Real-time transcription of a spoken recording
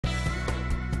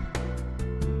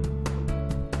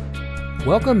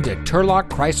Welcome to Turlock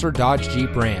Chrysler Dodge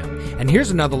Jeep Ram, and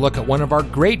here's another look at one of our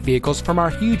great vehicles from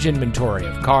our huge inventory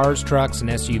of cars, trucks, and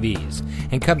SUVs,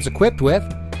 and comes equipped with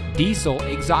diesel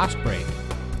exhaust brake,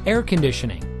 air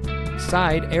conditioning,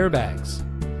 side airbags,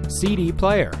 CD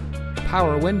player,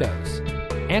 power windows,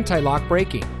 anti-lock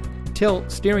braking,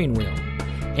 tilt steering wheel,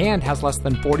 and has less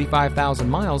than 45,000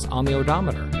 miles on the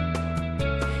odometer.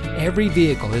 Every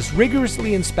vehicle is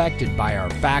rigorously inspected by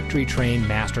our factory-trained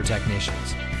master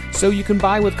technicians, so you can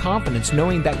buy with confidence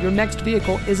knowing that your next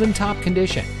vehicle is in top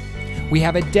condition. We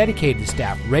have a dedicated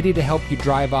staff ready to help you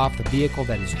drive off the vehicle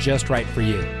that is just right for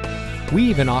you. We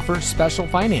even offer special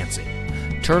financing.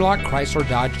 Turlock Chrysler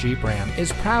Dodge Jeep Ram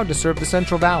is proud to serve the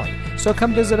Central Valley, so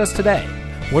come visit us today.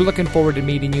 We're looking forward to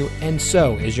meeting you, and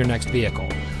so is your next vehicle.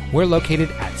 We're located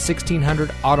at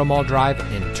 1600 Auto Mall Drive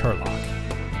in Turlock.